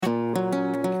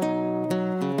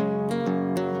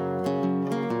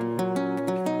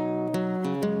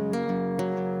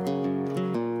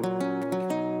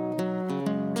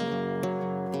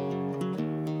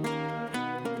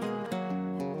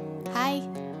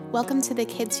Welcome to the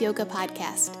Kids Yoga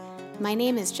Podcast. My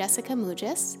name is Jessica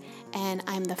Mugis, and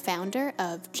I'm the founder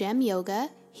of Gem Yoga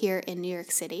here in New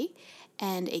York City,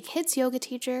 and a kids yoga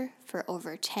teacher for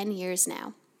over 10 years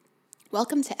now.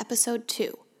 Welcome to episode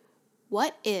 2.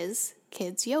 What is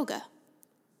kids yoga?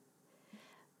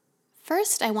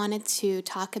 First, I wanted to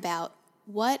talk about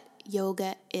what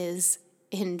yoga is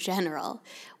in general.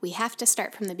 We have to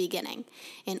start from the beginning.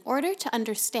 In order to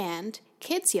understand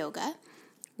kids yoga,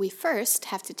 we first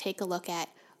have to take a look at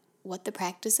what the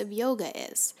practice of yoga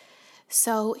is.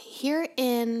 So here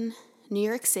in New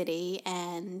York City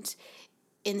and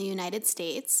in the United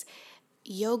States,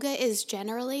 yoga is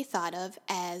generally thought of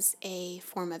as a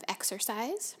form of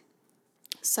exercise.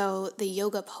 So the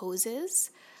yoga poses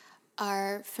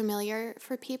are familiar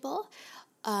for people.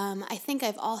 I think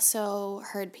I've also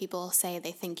heard people say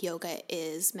they think yoga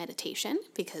is meditation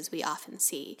because we often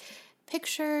see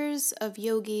pictures of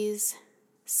yogis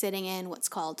sitting in what's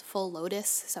called full lotus,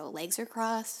 so legs are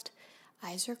crossed,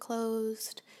 eyes are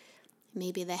closed,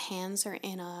 maybe the hands are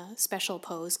in a special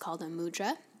pose called a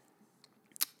mudra,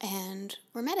 and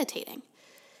we're meditating.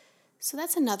 So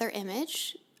that's another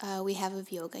image we have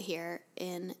of yoga here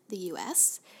in the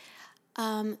U.S.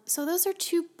 So those are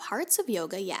two parts of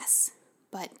yoga, yes,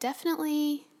 but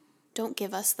definitely don't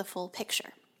give us the full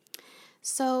picture.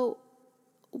 So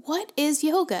what is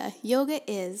yoga? Yoga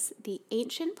is the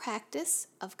ancient practice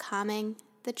of calming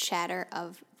the chatter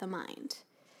of the mind.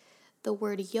 The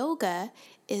word yoga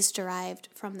is derived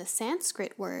from the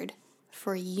Sanskrit word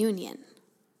for union,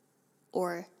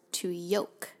 or to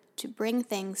yoke, to bring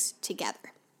things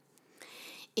together.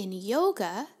 In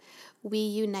yoga, we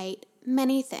unite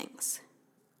many things.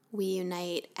 We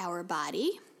unite our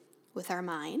body with our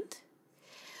mind.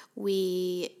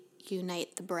 We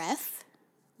unite the breath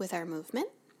with our movement.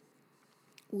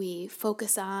 We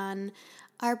focus on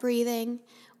our breathing.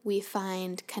 We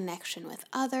find connection with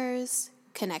others,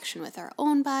 connection with our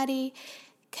own body,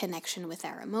 connection with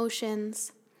our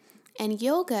emotions. And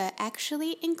yoga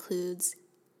actually includes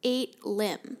 8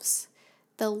 limbs.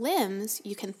 The limbs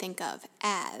you can think of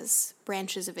as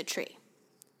branches of a tree.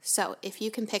 So if you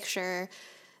can picture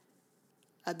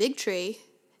a big tree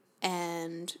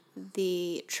and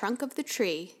the trunk of the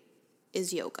tree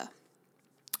is yoga.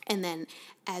 And then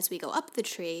as we go up the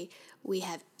tree, we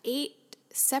have 8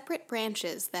 separate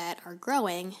branches that are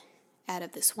growing out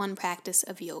of this one practice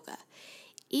of yoga.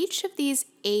 Each of these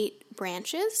 8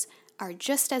 branches are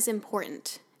just as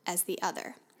important as the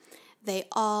other. They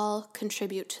all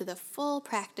contribute to the full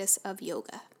practice of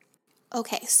yoga.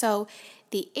 Okay, so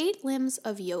the 8 limbs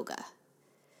of yoga.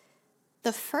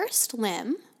 The first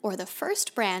limb, or the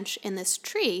first branch in this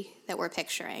tree that we're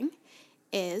picturing,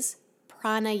 is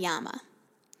pranayama.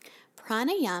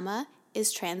 Pranayama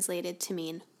is translated to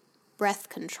mean breath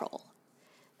control.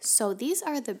 So these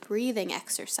are the breathing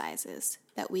exercises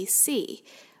that we see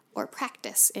or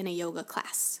practice in a yoga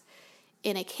class.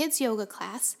 In a kids' yoga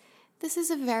class, this is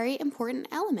a very important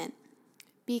element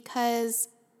because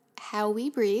how we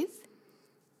breathe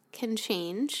can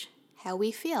change how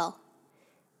we feel.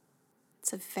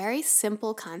 It's a very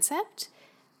simple concept,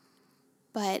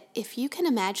 but if you can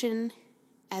imagine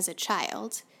as a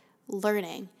child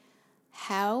learning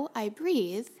how I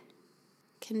breathe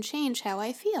can change how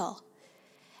I feel,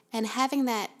 and having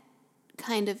that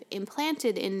kind of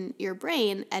implanted in your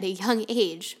brain at a young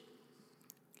age,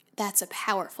 that's a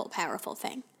powerful, powerful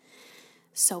thing.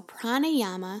 So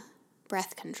pranayama,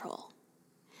 breath control.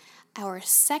 Our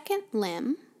second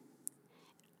limb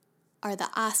are the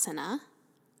asana,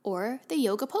 or the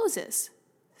yoga poses.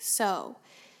 So,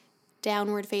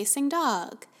 downward facing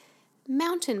dog,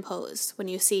 mountain pose, when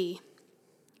you see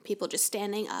people just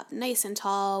standing up nice and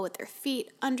tall with their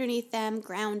feet underneath them,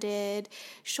 grounded,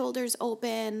 shoulders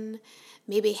open,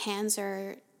 maybe hands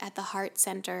are at the heart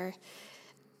center.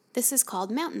 This is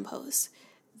called mountain pose.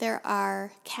 There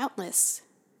are countless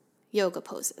yoga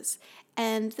poses,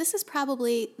 and this is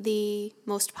probably the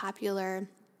most popular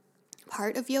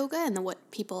part of yoga and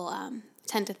what people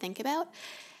tend to think about.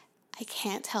 I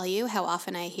can't tell you how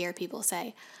often I hear people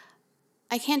say,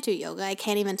 I can't do yoga, I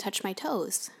can't even touch my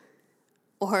toes.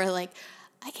 Or like,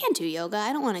 I can't do yoga,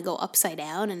 I don't want to go upside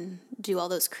down and do all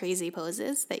those crazy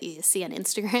poses that you see on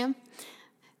Instagram.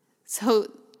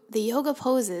 So the yoga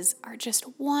poses are just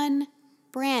one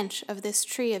branch of this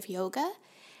tree of yoga.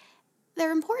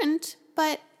 They're important,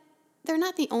 but they're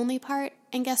not the only part.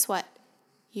 And guess what?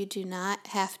 You do not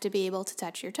have to be able to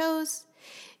touch your toes.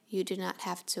 You do not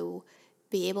have to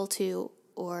be able to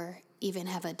or even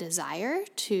have a desire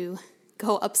to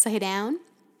go upside down.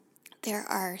 There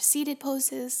are seated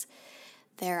poses.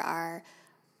 There are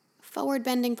forward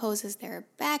bending poses. There are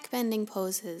back bending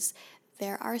poses.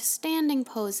 There are standing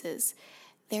poses.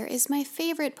 There is my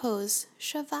favorite pose,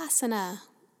 Shavasana,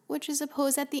 which is a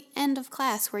pose at the end of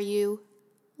class where you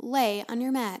lay on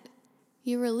your mat.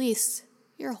 You release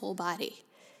your whole body,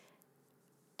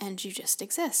 and you just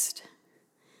exist.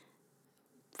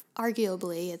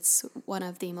 Arguably, it's one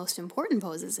of the most important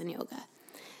poses in yoga.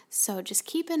 So just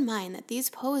keep in mind that these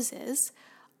poses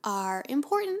are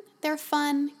important. They're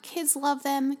fun. Kids love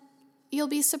them. You'll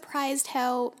be surprised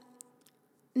how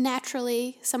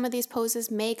naturally some of these poses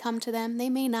may come to them. They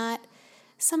may not.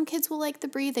 Some kids will like the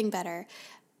breathing better.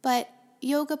 But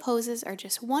yoga poses are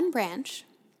just one branch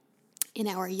in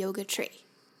our yoga tree.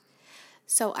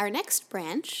 So our next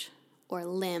branch, or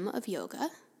limb of yoga,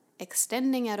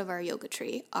 extending out of our yoga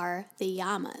tree, are the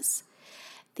yamas.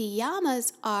 The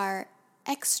yamas are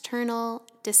external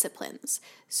disciplines.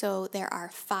 So there are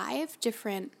 5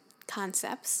 different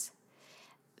concepts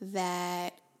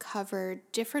that cover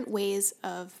different ways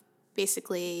of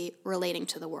basically relating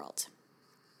to the world.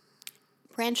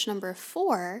 Branch number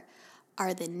 4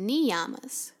 are the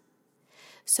niyamas.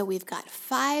 So we've got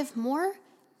 5 more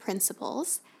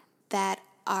principles that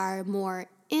are more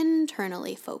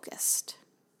internally focused.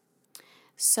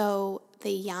 So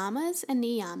the yamas and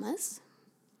niyamas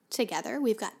together,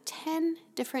 we've got 10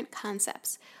 different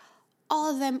concepts,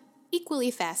 all of them equally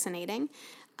fascinating,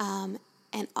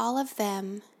 and all of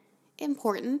them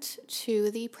important to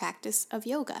the practice of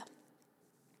yoga.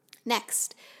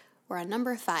 Next, we're on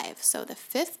number 5. So the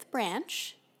 5th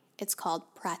branch, it's called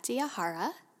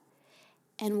pratyahara,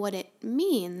 and what it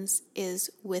means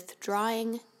is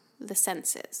withdrawing the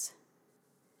senses.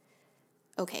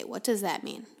 Okay, what does that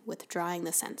mean, withdrawing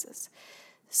the senses?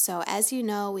 So as you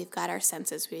know, we've got our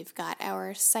senses. We've got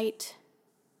our sight,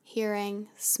 hearing,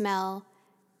 smell,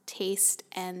 taste,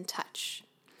 and touch.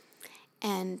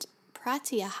 And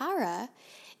pratyahara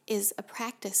is a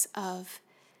practice of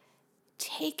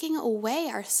taking away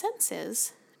our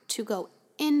senses to go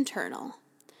internal.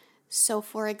 So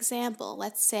for example,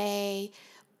 let's say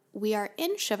we are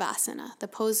in Shavasana, the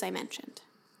pose I mentioned,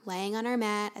 laying on our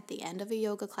mat at the end of a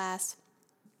yoga class.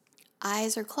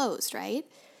 Eyes are closed, right?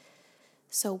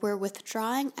 So we're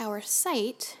withdrawing our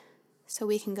sight so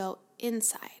we can go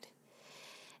inside.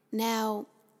 Now,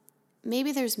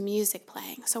 maybe there's music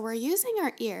playing, so we're using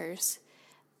our ears,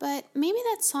 but maybe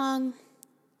that song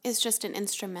is just an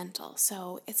instrumental,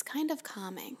 so it's kind of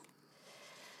calming.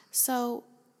 So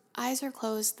eyes are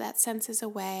closed, that sense is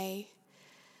away.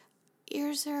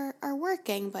 Ears are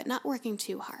working, but not working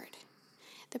too hard.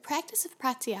 The practice of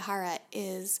pratyahara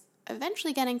is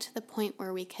eventually getting to the point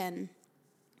where we can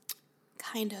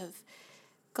kind of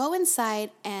go inside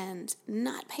and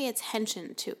not pay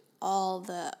attention to all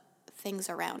the things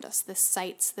around us, the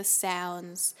sights, the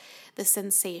sounds, the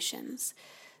sensations.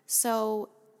 So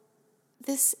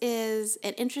this is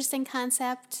an interesting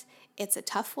concept. It's a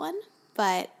tough one,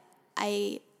 but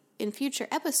I, in future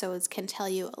episodes, can tell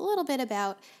you a little bit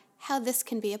about how this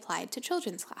can be applied to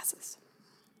children's classes.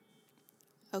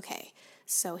 Okay,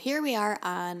 so here we are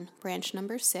on branch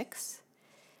number 6,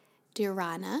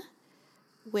 dharana,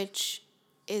 which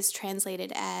is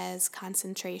translated as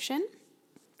concentration,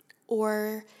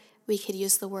 or we could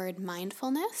use the word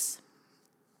mindfulness.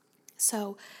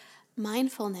 So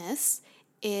mindfulness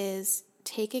is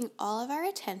taking all of our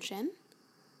attention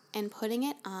and putting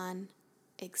it on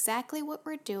exactly what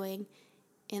we're doing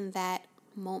in that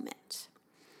moment.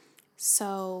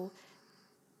 So,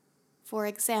 for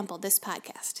example, this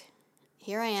podcast.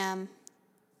 Here I am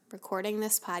recording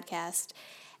this podcast,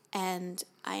 and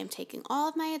I am taking all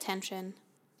of my attention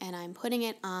and I'm putting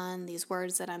it on these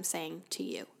words that I'm saying to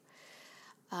you.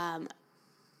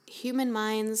 Human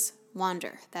minds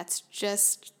wander. That's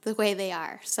just the way they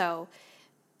are. So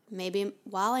maybe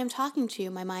while I'm talking to you,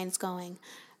 my mind's going,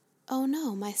 oh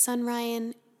no, my son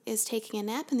Ryan is taking a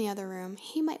nap in the other room.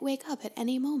 He might wake up at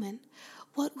any moment.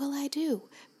 What will I do?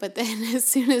 But then as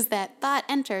soon as that thought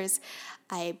enters,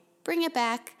 I bring it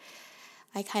back.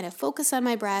 I kind of focus on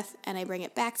my breath and I bring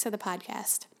it back to the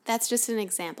podcast. That's just an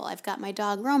example. I've got my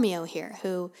dog Romeo here,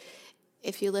 who,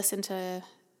 if you listen to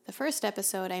the first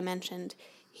episode I mentioned,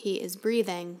 he is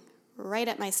breathing right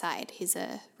at my side. He's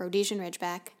a Rhodesian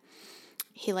Ridgeback.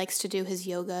 He likes to do his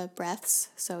yoga breaths,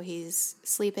 so he's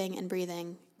sleeping and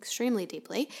breathing extremely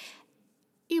deeply.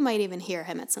 You might even hear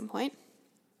him at some point.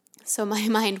 So my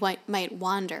mind might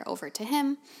wander over to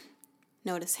him,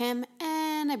 notice him,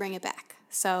 and I bring it back.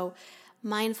 So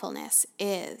mindfulness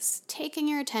is taking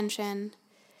your attention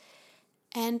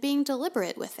and being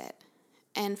deliberate with it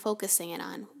and focusing it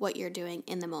on what you're doing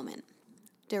in the moment.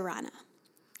 Dharana.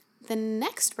 The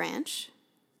next branch,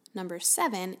 number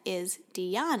 7, is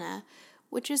dhyana,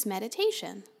 which is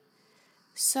meditation.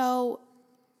 So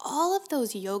all of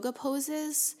those yoga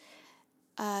poses,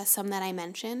 some that I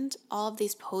mentioned, all of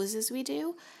these poses we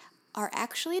do are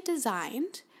actually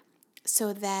designed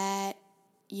so that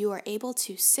you are able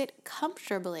to sit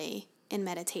comfortably in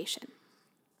meditation.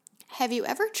 Have you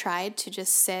ever tried to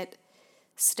just sit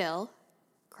still,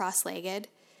 cross-legged,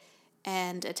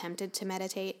 and attempted to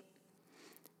meditate?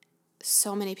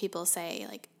 So many people say,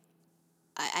 like,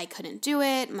 I couldn't do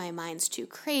it, my mind's too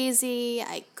crazy,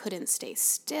 I couldn't stay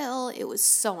still, it was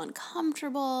so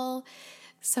uncomfortable.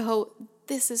 So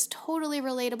this is totally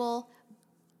relatable.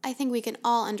 I think we can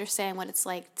all understand what it's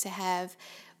like to have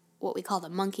what we call the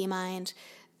monkey mind,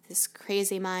 this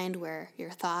crazy mind where your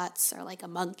thoughts are like a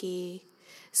monkey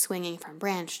swinging from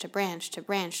branch to branch to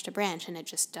branch to branch, and it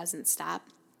just doesn't stop.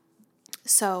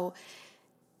 So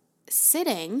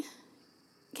sitting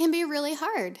can be really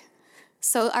hard.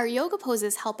 So our yoga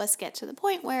poses help us get to the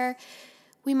point where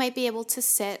we might be able to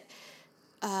sit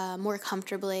more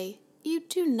comfortably. You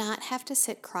do not have to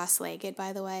sit cross-legged,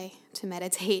 by the way, to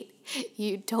meditate.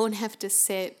 You don't have to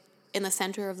sit in the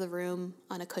center of the room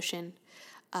on a cushion.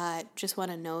 Just want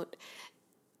to note,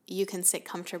 you can sit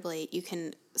comfortably. You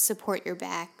can support your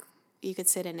back. You could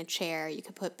sit in a chair. You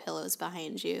could put pillows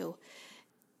behind you.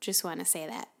 Just want to say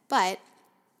that. But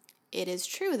it is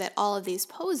true that all of these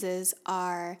poses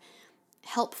are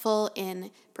helpful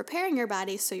in preparing your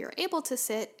body so you're able to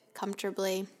sit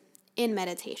comfortably in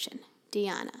meditation,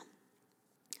 dhyana.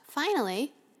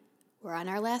 Finally, we're on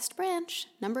our last branch,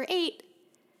 number 8,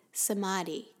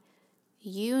 samadhi,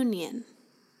 union,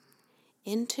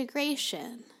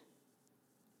 integration,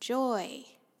 joy,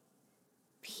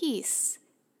 peace.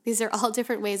 These are all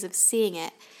different ways of seeing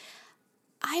it.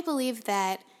 I believe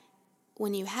that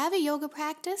when you have a yoga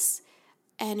practice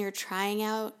and you're trying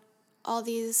out all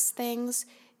these things,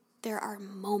 there are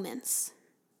moments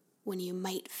when you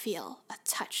might feel a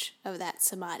touch of that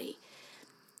samadhi.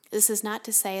 This is not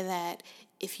to say that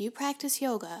if you practice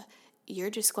yoga, you're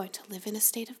just going to live in a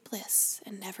state of bliss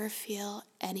and never feel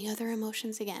any other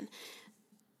emotions again.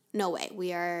 No way.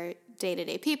 We are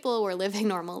day-to-day people. We're living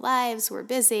normal lives. We're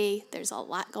busy. There's a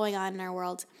lot going on in our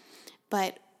world.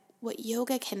 But what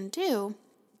yoga can do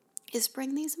is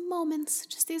bring these moments,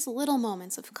 just these little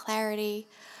moments of clarity,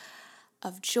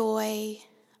 of joy,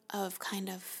 of kind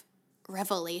of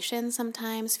revelation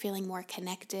sometimes, feeling more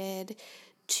connected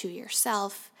to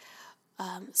yourself.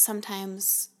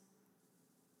 Sometimes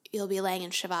you'll be laying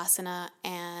in Shavasana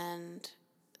and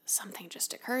something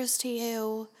just occurs to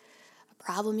you, a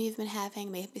problem you've been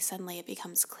having, maybe suddenly it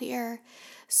becomes clear.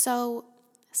 So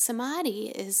samadhi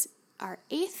is our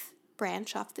 8th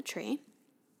branch off the tree,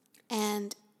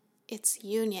 and it's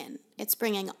union. It's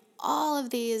bringing all of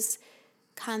these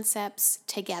concepts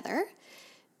together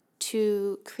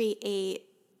to create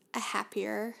a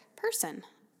happier person.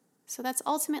 So that's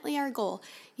ultimately our goal.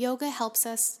 Yoga helps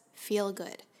us feel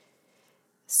good.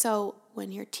 So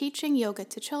when you're teaching yoga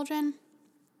to children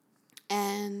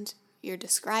and you're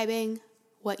describing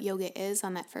what yoga is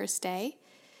on that first day,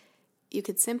 you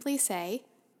could simply say,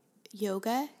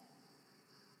 yoga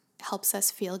helps us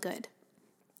feel good.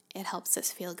 It helps us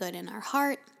feel good in our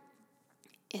heart.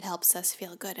 It helps us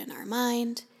feel good in our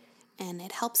mind. And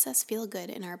it helps us feel good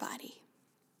in our body.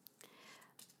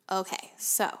 Okay,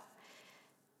 so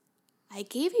I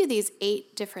gave you these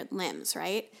 8 different limbs,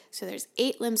 right? So there's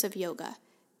 8 limbs of yoga.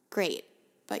 Great.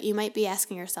 But you might be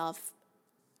asking yourself,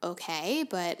 okay,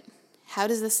 but how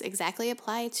does this exactly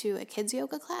apply to a kids'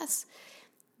 yoga class?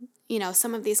 You know,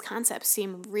 some of these concepts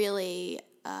seem really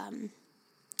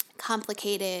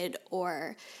complicated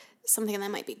or something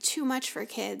that might be too much for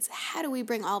kids. How do we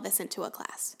bring all this into a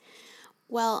class?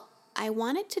 Well, I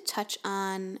wanted to touch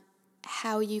on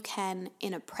how you can,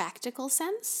 in a practical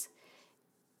sense,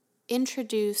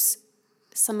 introduce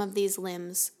some of these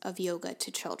limbs of yoga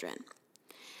to children.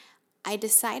 I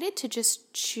decided to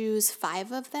just choose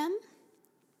 5 of them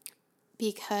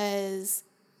because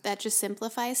that just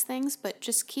simplifies things, but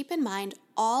just keep in mind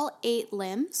all 8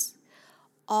 limbs,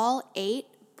 all 8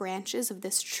 branches of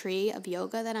this tree of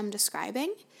yoga that I'm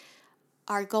describing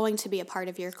are going to be a part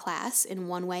of your class in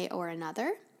one way or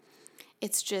another.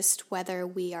 It's just whether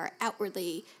we are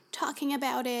outwardly talking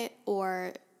about it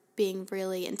or being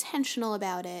really intentional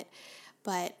about it,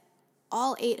 but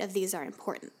all 8 of these are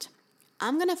important.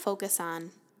 I'm going to focus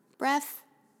on breath,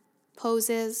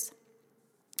 poses,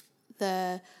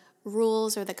 the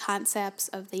rules or the concepts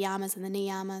of the yamas and the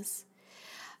niyamas,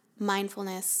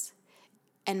 mindfulness,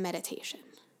 and meditation.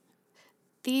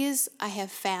 These I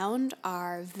have found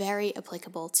are very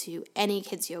applicable to any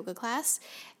kids' yoga class,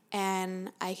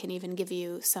 and I can even give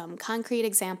you some concrete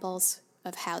examples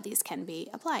of how these can be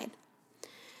applied.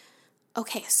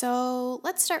 Okay, so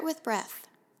let's start with breath.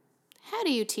 how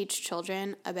do you teach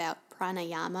children about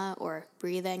pranayama or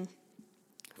breathing?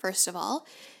 First of all,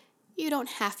 you don't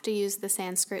have to use the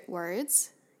Sanskrit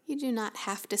words. You do not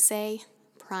have to say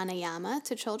pranayama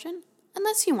to children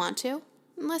unless you want to,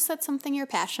 unless that's something you're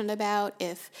passionate about.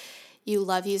 If you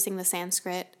love using the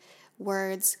Sanskrit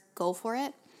words, go for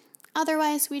it.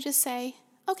 Otherwise, we just say,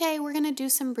 okay, we're going to do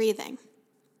some breathing.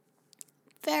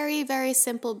 Very, very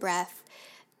simple breath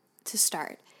to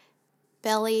start.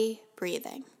 Belly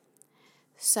breathing.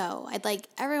 So I'd like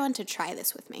everyone to try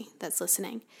this with me that's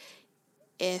listening.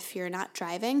 If you're not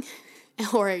driving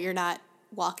or you're not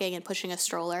walking and pushing a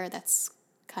stroller, that's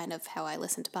kind of how I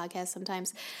listen to podcasts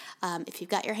sometimes. If you've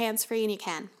got your hands free and you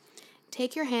can,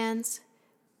 take your hands,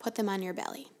 put them on your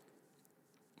belly,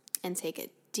 and take a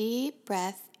deep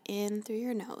breath in through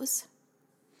your nose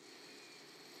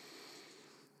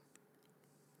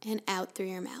and out through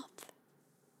your mouth.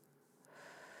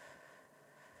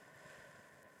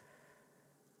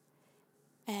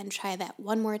 And try that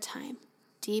one more time.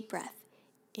 Deep breath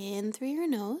in through your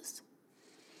nose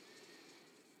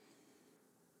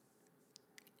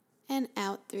and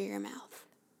out through your mouth.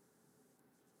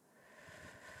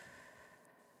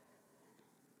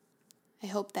 I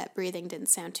hope that breathing didn't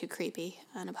sound too creepy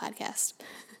on a podcast.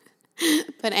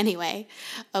 But anyway,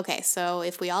 okay, so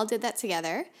if we all did that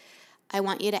together, I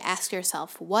want you to ask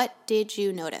yourself, what did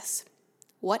you notice?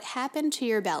 What happened to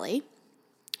your belly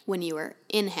when you were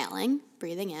inhaling,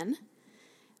 breathing in?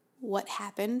 What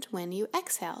happened when you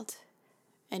exhaled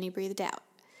and you breathed out?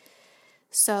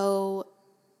 So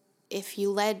if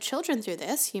you led children through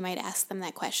this, you might ask them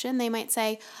that question. They might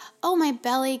say, oh, my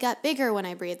belly got bigger when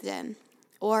I breathed in.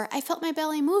 Or I felt my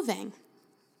belly moving.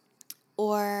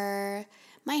 Or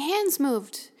my hands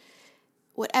moved.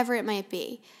 Whatever it might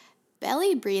be.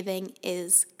 Belly breathing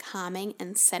is calming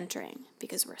and centering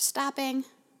because we're stopping,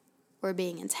 we're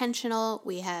being intentional,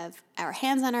 we have our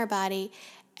hands on our body,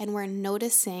 and we're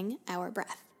noticing our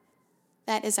breath.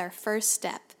 That is our first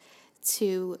step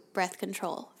to breath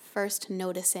control. First,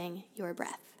 noticing your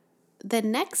breath. The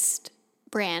next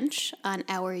branch on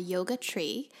our yoga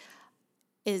tree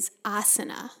is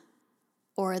asana,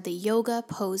 or the yoga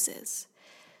poses.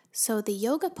 So the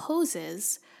yoga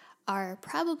poses are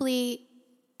probably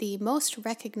the most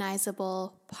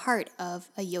recognizable part of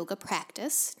a yoga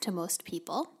practice to most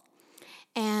people.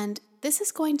 And this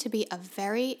is going to be a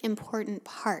very important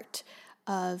part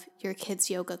of your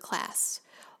kids' yoga class.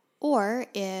 Or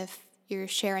if you're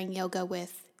sharing yoga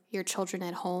with your children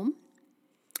at home,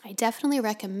 I definitely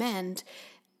recommend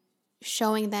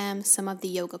showing them some of the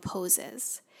yoga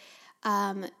poses.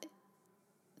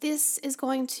 This is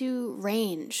going to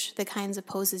range the kinds of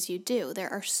poses you do. There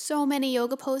are so many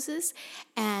yoga poses,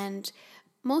 and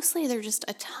mostly they're just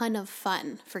a ton of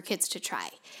fun for kids to try.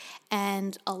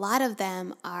 And a lot of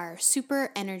them are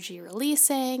super energy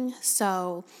releasing.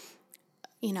 So,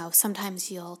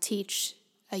 sometimes you'll teach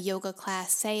a yoga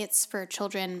class, say it's for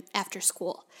children after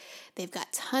school. They've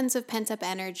got tons of pent-up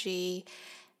energy.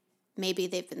 Maybe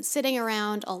they've been sitting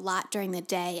around a lot during the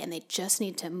day and they just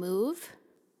need to move.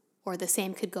 Or the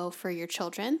same could go for your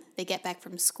children. They get back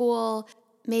from school.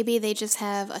 Maybe they just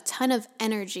have a ton of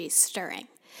energy stirring.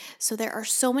 So there are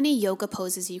so many yoga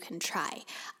poses you can try.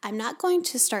 I'm not going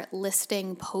to start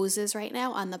listing poses right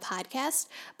now on the podcast,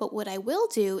 but what I will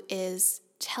do is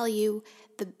tell you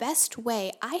the best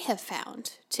way I have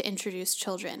found to introduce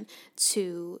children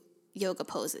to yoga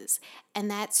poses, and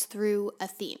that's through a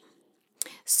theme.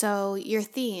 So your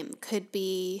theme could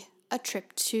be a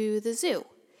trip to the zoo,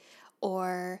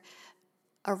 or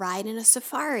a ride in a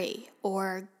safari,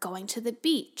 or going to the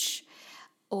beach,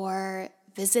 or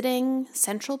visiting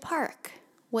Central Park.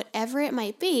 Whatever it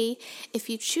might be, if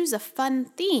you choose a fun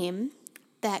theme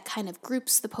that kind of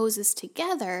groups the poses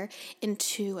together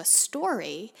into a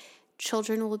story,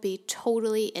 children will be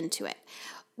totally into it.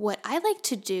 What I like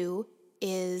to do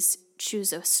is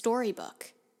choose a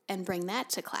storybook and bring that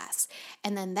to class.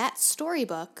 And then that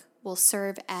storybook will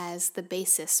serve as the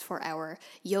basis for our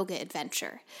yoga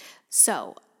adventure.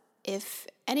 So if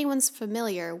anyone's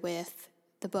familiar with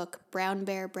the book Brown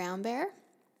Bear, Brown Bear,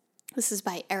 this is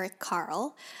by Eric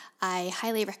Carle. I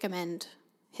highly recommend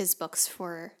his books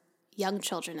for young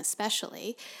children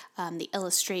especially. The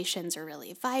illustrations are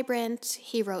really vibrant.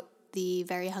 He wrote The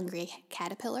Very Hungry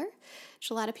Caterpillar, which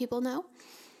a lot of people know.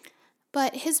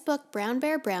 But his book, Brown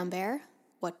Bear,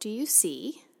 What Do You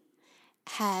See?,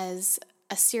 has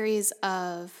a series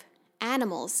of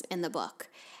animals in the book.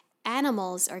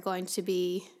 Animals are going to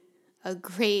be a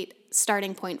great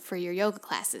starting point for your yoga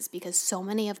classes because so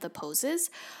many of the poses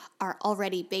are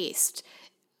already based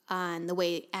on the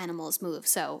way animals move.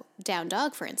 So down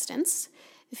dog, for instance,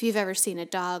 If you've ever seen a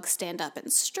dog stand up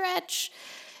and stretch,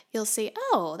 you'll see,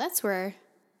 oh, that's where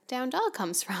down dog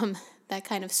comes from. That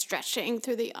kind of stretching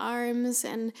through the arms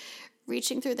and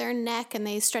reaching through their neck, and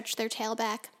they stretch their tail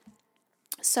back.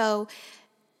 So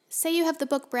say you have the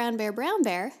book Brown Bear, Brown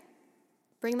Bear.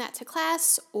 Bring that to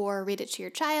class or read it to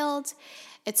your child.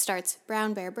 It starts,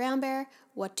 Brown Bear,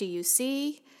 what do you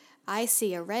see? I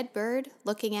see a red bird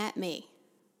looking at me.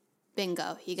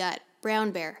 Bingo, you got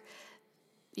brown bear.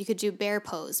 You could do bear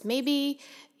pose. Maybe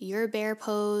your bear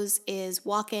pose is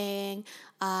walking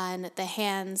on the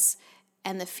hands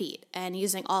and the feet and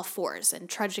using all fours and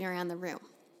trudging around the room.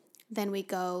 Then we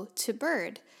go to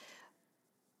bird.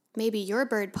 Maybe your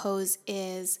bird pose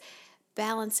is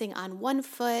balancing on one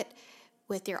foot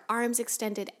with your arms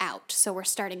extended out. So we're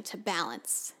starting to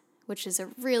balance, which is a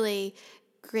really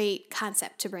great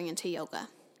concept to bring into yoga.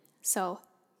 So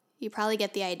you probably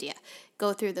get the idea.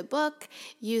 Go through the book,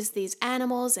 use these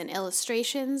animals and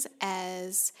illustrations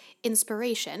as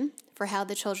inspiration for how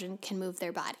the children can move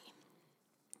their body.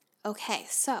 Okay,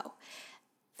 so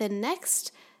the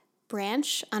next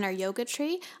branch on our yoga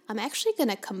tree, I'm actually going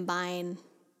to combine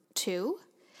two.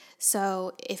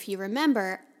 So if you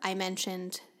remember, I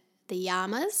mentioned the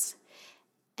yamas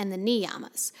and the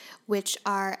niyamas, which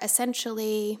are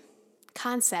essentially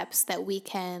concepts that we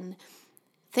can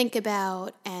think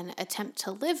about and attempt to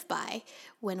live by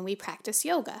when we practice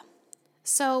yoga.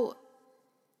 So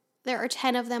there are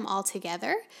 10 of them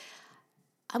altogether.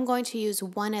 I'm going to use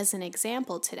one as an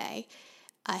example today,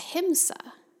 ahimsa.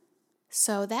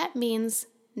 So that means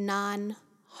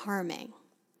non-harming.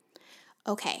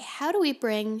 Okay, how do we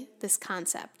bring this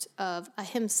concept of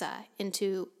ahimsa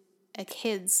into a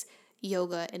kid's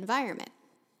yoga environment?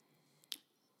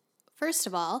 First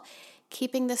of all,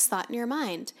 keeping this thought in your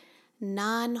mind,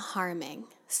 non-harming.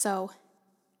 So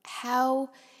how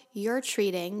you're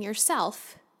treating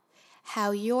yourself,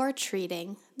 how you're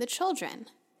treating the children.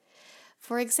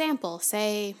 For example,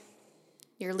 say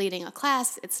you're leading a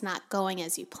class, it's not going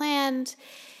as you planned,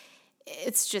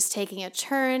 it's just taking a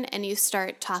turn, and you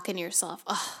start talking to yourself,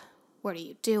 oh, what are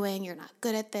you doing? You're not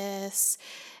good at this.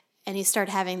 And you start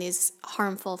having these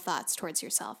harmful thoughts towards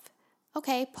yourself.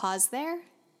 Okay, pause there.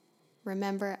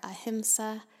 Remember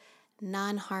ahimsa,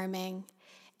 non-harming,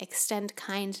 extend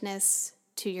kindness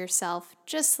to yourself,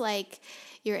 just like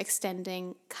you're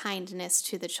extending kindness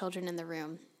to the children in the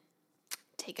room.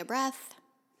 Take a breath.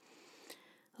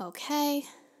 Okay,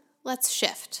 let's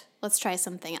shift. Let's try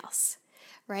something else,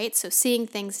 right? So seeing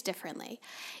things differently.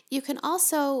 You can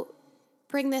also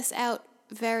bring this out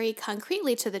very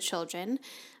concretely to the children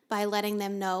by letting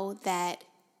them know that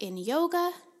in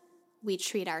yoga, we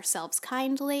treat ourselves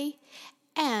kindly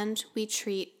and we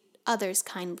treat others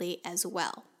kindly as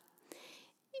well.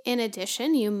 In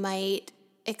addition, you might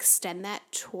extend that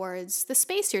towards the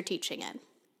space you're teaching in.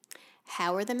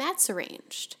 How are the mats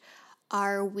arranged?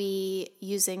 Are we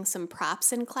using some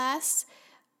props in class?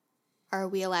 Are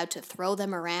we allowed to throw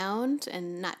them around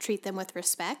and not treat them with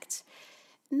respect?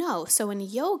 No. So in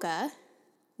yoga,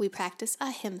 we practice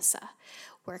ahimsa.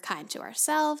 We're kind to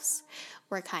ourselves,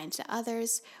 we're kind to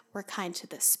others, we're kind to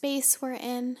the space we're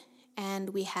in,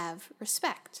 and we have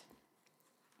respect.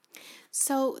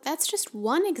 So that's just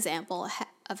one example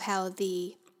of how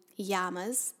the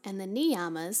yamas and the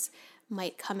niyamas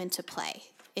might come into play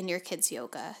in your kids'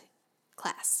 yoga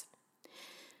class.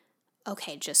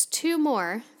 Okay, just two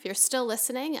more. If you're still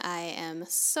listening, I am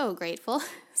so grateful.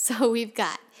 So we've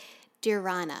got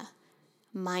dharana,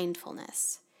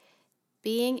 mindfulness,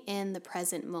 being in the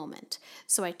present moment.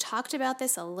 So I talked about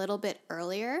this a little bit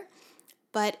earlier,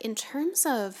 but in terms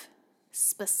of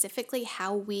specifically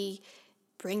how we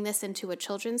bring this into a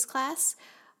children's class,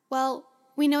 well,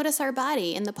 we notice our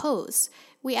body in the pose.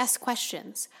 We ask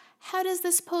questions. How does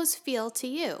this pose feel to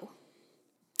you?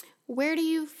 Where do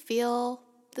you feel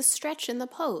the stretch in the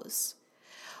pose?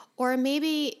 Or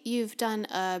maybe you've done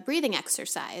a breathing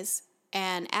exercise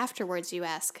and afterwards you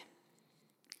ask,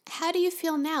 how do you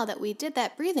feel now that we did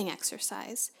that breathing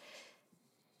exercise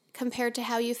compared to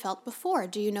how you felt before?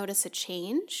 Do you notice a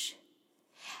change?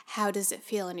 How does it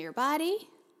feel in your body?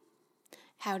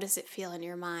 How does it feel in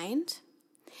your mind?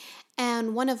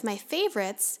 And one of my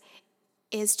favorites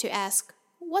is to ask,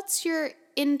 what's your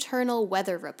internal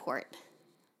weather report?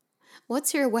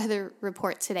 What's your weather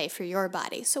report today for your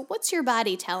body? So what's your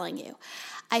body telling you?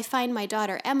 I find my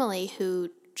daughter Emily,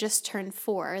 who just turned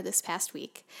 4 this past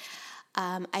week,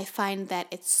 I find that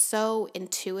it's so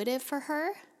intuitive for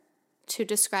her to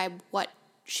describe what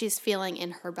she's feeling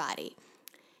in her body.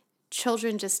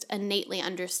 Children just innately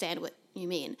understand what you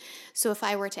mean. So if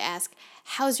I were to ask,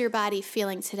 how's your body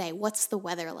feeling today? What's the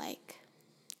weather like?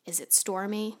 Is it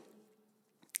stormy?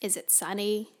 Is it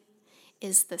sunny?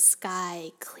 Is the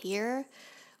sky clear?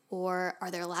 Or are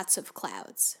there lots of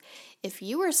clouds? If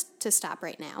you were to stop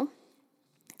right now,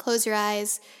 close your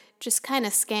eyes, just kind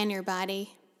of scan your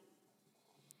body.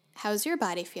 How's your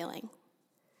body feeling?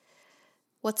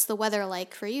 What's the weather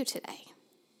like for you today?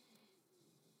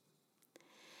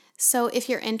 So if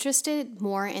you're interested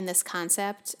more in this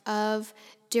concept of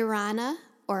dharana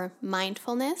or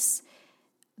mindfulness,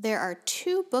 there are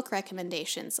 2 book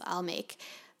recommendations I'll make.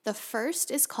 The first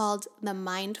is called The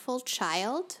Mindful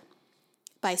Child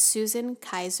by Susan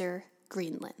Kaiser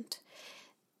Greenland.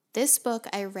 This book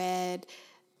I read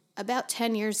about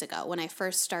 10 years ago when I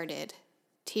first started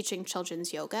teaching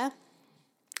children's yoga,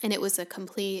 and it was a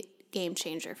complete game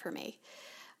changer for me.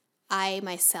 I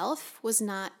myself was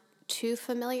not too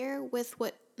familiar with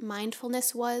what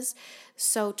mindfulness was,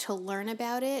 so to learn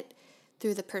about it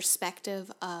through the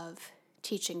perspective of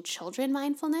teaching children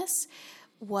mindfulness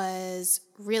was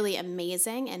really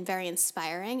amazing and very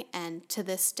inspiring, and to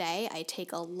this day I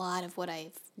take a lot of what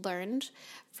I've learned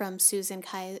from Susan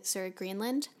Kaiser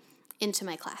Greenland into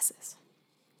my classes.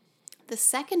 The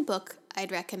second book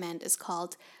I'd recommend is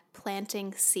called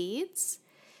Planting Seeds,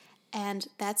 and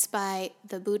that's by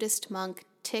the Buddhist monk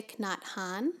Thich Nhat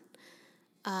Hanh,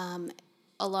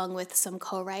 along with some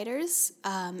co-writers,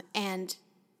 and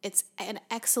it's an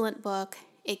excellent book.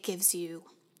 It gives you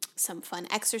some fun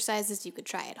exercises you could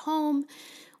try at home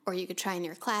or you could try in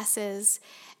your classes,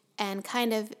 and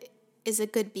kind of is a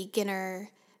good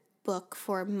beginner book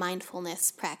for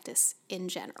mindfulness practice in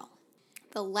general.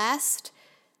 The last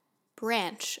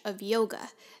branch of yoga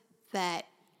that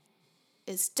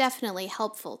is definitely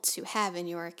helpful to have in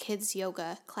your kids'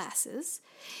 yoga classes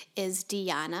is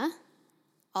dhyana,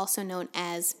 also known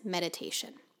as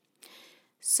meditation.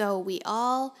 So we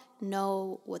all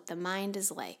know what the mind is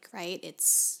like, right?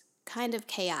 It's kind of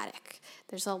chaotic.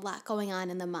 There's a lot going on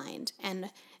in the mind.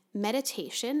 And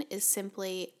meditation is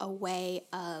simply a way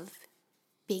of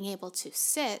being able to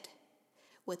sit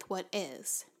with what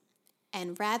is.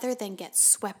 And rather than get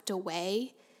swept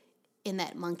away in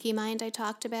that monkey mind I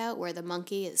talked about, where the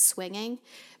monkey is swinging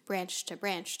branch to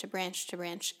branch to branch to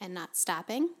branch and not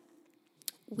stopping,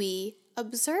 we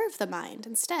observe the mind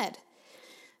instead.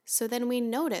 So then we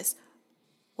notice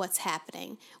what's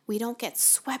happening. We don't get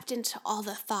swept into all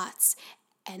the thoughts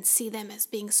and see them as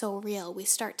being so real. We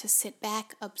start to sit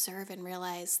back, observe, and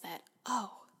realize that,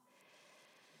 oh,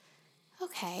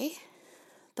 okay,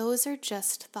 those are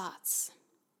just thoughts.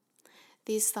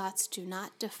 These thoughts do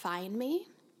not define me.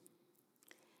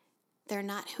 They're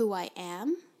not who I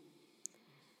am.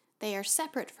 They are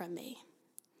separate from me.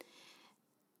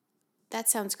 That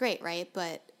sounds great, right?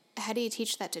 But how do you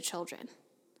teach that to children?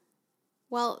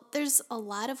 Well, there's a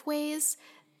lot of ways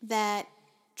that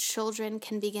children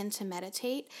can begin to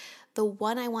meditate. The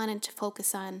one I wanted to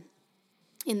focus on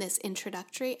in this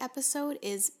introductory episode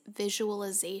is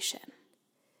visualization.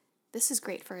 This is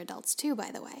great for adults too,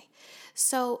 by the way.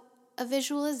 So a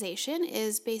visualization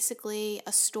is basically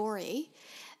a story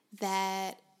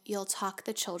that you'll talk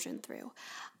the children through.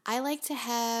 I like to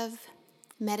have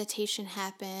meditation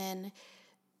happen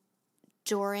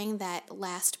during that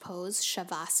last pose,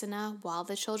 Shavasana, while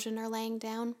the children are laying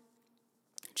down,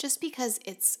 just because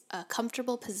it's a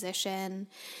comfortable position.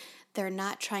 They're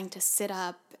not trying to sit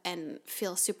up and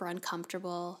feel super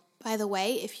uncomfortable. By the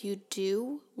way, if you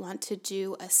do want to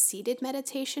do a seated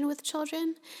meditation with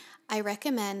children, I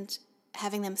recommend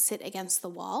having them sit against the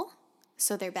wall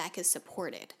so their back is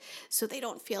supported, so they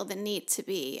don't feel the need to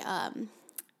be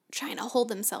trying to hold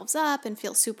themselves up and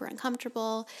feel super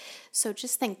uncomfortable. So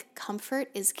just think comfort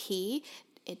is key.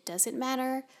 It doesn't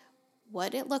matter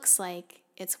what it looks like,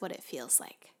 it's what it feels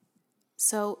like.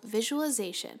 So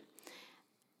visualization.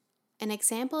 An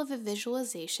example of a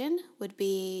visualization would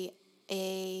be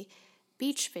a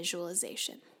beach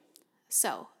visualization.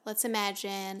 So let's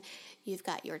imagine you've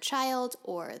got your child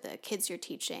or the kids you're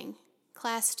teaching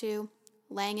class to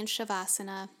laying in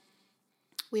Shavasana.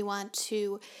 We want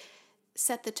to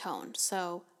set the tone.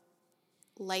 So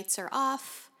lights are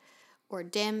off or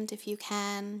dimmed if you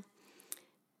can.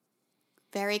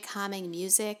 Very calming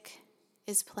music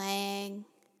is playing.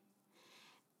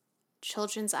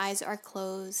 Children's eyes are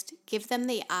closed. Give them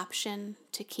the option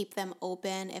to keep them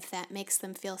open if that makes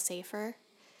them feel safer.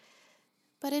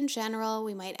 But in general,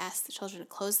 we might ask the children to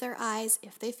close their eyes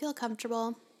if they feel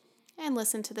comfortable and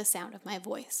listen to the sound of my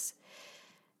voice.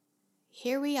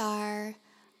 Here we are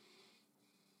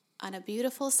on a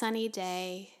beautiful sunny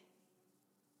day.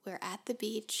 We're at the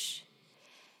beach.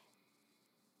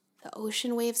 The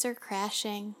ocean waves are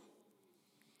crashing.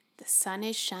 The sun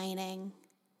is shining.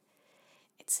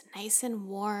 It's nice and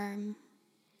warm.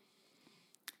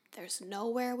 There's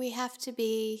nowhere we have to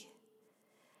be.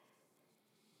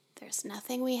 There's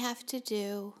nothing we have to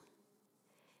do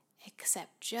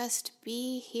except just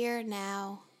be here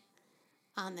now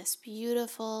on this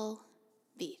beautiful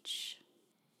beach.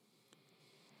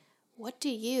 What do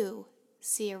you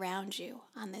see around you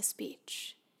on this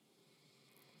beach?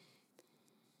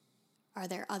 Are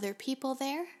there other people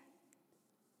there?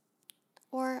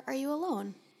 Or are you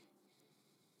alone?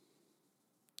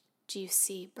 Do you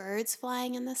see birds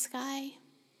flying in the sky?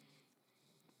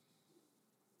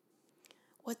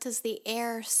 What does the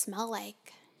air smell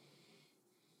like?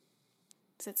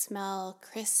 Does it smell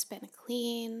crisp and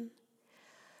clean?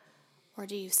 Or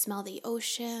do you smell the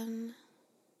ocean?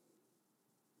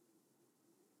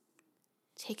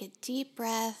 Take a deep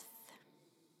breath.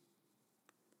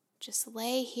 Just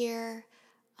lay here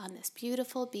on this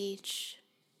beautiful beach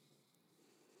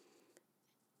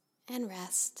and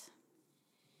rest.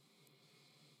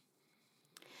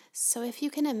 So if you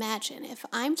can imagine, if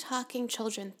I'm talking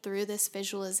children through this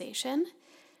visualization,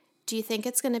 do you think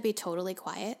it's going to be totally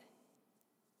quiet?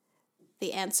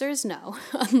 The answer is no,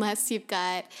 unless you've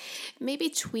got maybe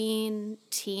tween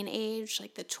teenage,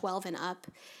 like the 12 and up,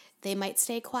 they might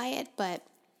stay quiet, but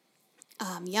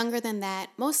younger than that,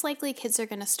 most likely kids are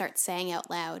going to start saying out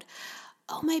loud,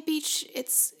 "Oh, my beach,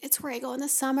 it's where I go in the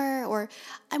summer," or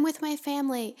 "I'm with my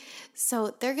family."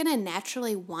 So they're going to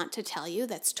naturally want to tell you.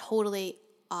 That's totally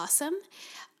awesome.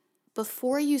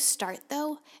 Before you start,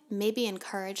 though, maybe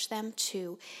encourage them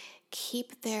to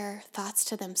keep their thoughts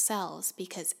to themselves,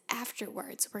 because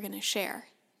afterwards we're going to share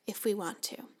if we want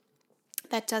to.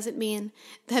 That doesn't mean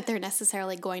that they're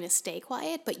necessarily going to stay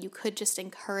quiet, but you could just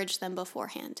encourage them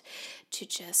beforehand to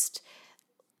just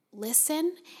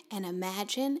listen and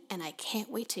imagine, and I can't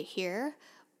wait to hear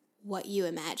what you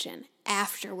imagine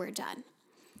after we're done.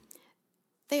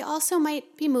 They also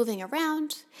might be moving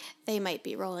around. They might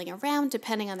be rolling around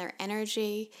depending on their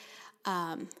energy.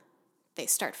 They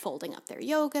start folding up their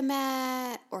yoga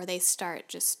mat, or they start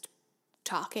just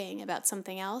talking about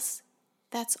something else.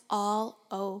 That's all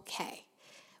okay.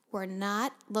 We're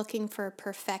not looking for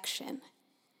perfection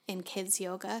in kids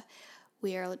yoga.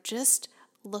 We are just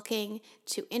looking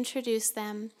to introduce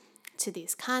them to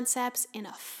these concepts in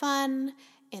a fun,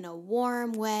 in a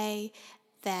warm way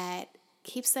that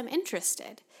keeps them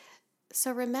interested.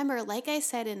 So remember, like I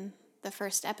said in the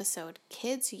first episode,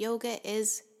 kids yoga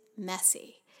is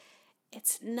messy.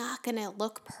 It's not going to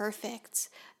look perfect,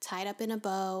 tied up in a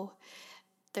bow.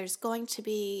 There's going to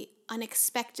be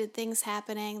unexpected things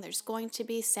happening. There's going to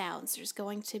be sounds. There's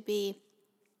going to be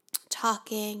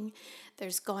talking.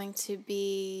 There's going to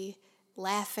be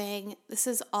laughing. This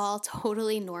is all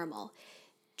totally normal.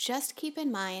 Just keep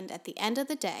in mind, at the end of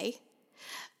the day,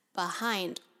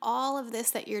 behind all of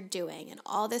this that you're doing and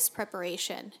all this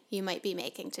preparation you might be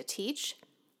making to teach,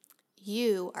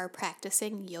 you are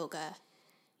practicing yoga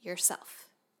yourself.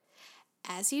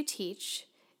 As you teach,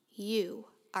 you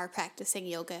are practicing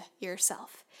yoga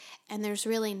yourself. And there's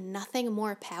really nothing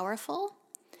more powerful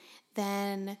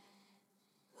than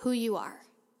who you are.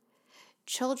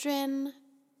 Children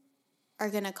are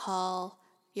going to call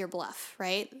your bluff,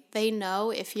 right? They know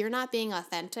if you're not being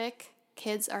authentic,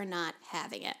 kids are not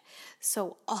having it.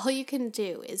 So all you can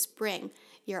do is bring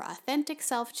your authentic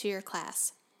self to your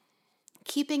class,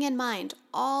 keeping in mind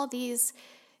all these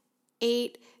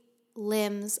 8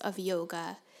 limbs of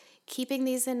yoga, keeping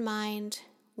these in mind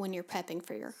when you're prepping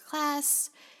for your class,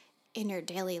 in your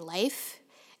daily life,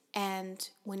 and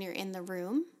when you're in the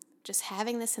room, just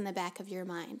having this in the back of your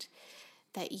mind,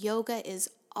 that yoga is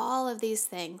all of these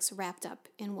things wrapped up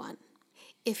in one.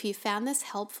 If you found this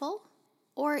helpful,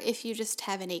 or if you just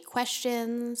have any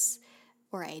questions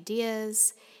or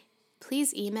ideas,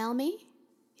 please email me.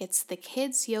 It's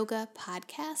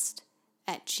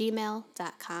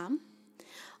thekidsyogapodcast@gmail.com.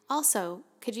 Also,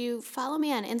 could you follow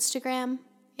me on Instagram?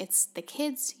 It's the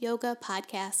Kids Yoga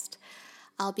Podcast.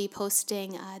 I'll be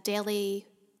posting daily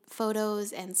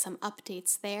photos and some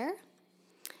updates there.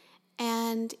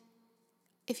 And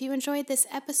if you enjoyed this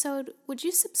episode, would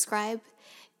you subscribe?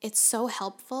 It's so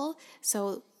helpful.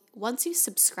 So once you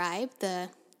subscribe, the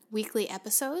weekly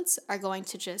episodes are going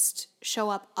to just show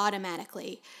up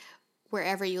automatically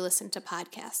wherever you listen to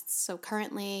podcasts. So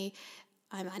currently,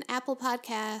 I'm on Apple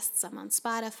Podcasts, I'm on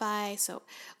Spotify, so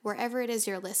wherever it is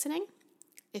you're listening,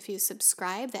 if you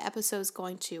subscribe, the episode is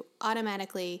going to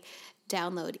automatically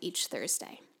download each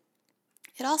Thursday.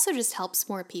 It also just helps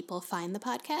more people find the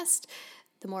podcast,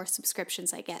 the more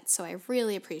subscriptions I get, so I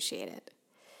really appreciate it.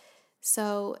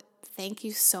 So thank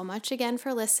you so much again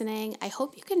for listening. I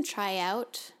hope you can try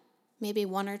out maybe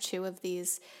 1 or 2 of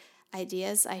these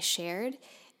ideas I shared,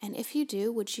 and if you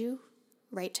do, would you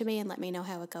write to me and let me know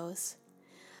how it goes.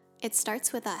 It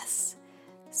starts with us.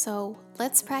 So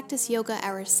let's practice yoga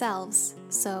ourselves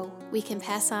so we can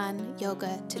pass on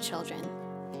yoga to children.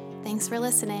 Thanks for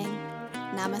listening.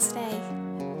 Namaste.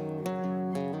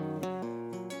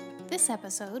 This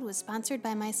episode was sponsored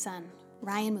by my son,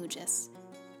 Ryan Mugis.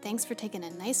 Thanks for taking a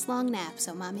nice long nap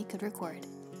so Mommy could record.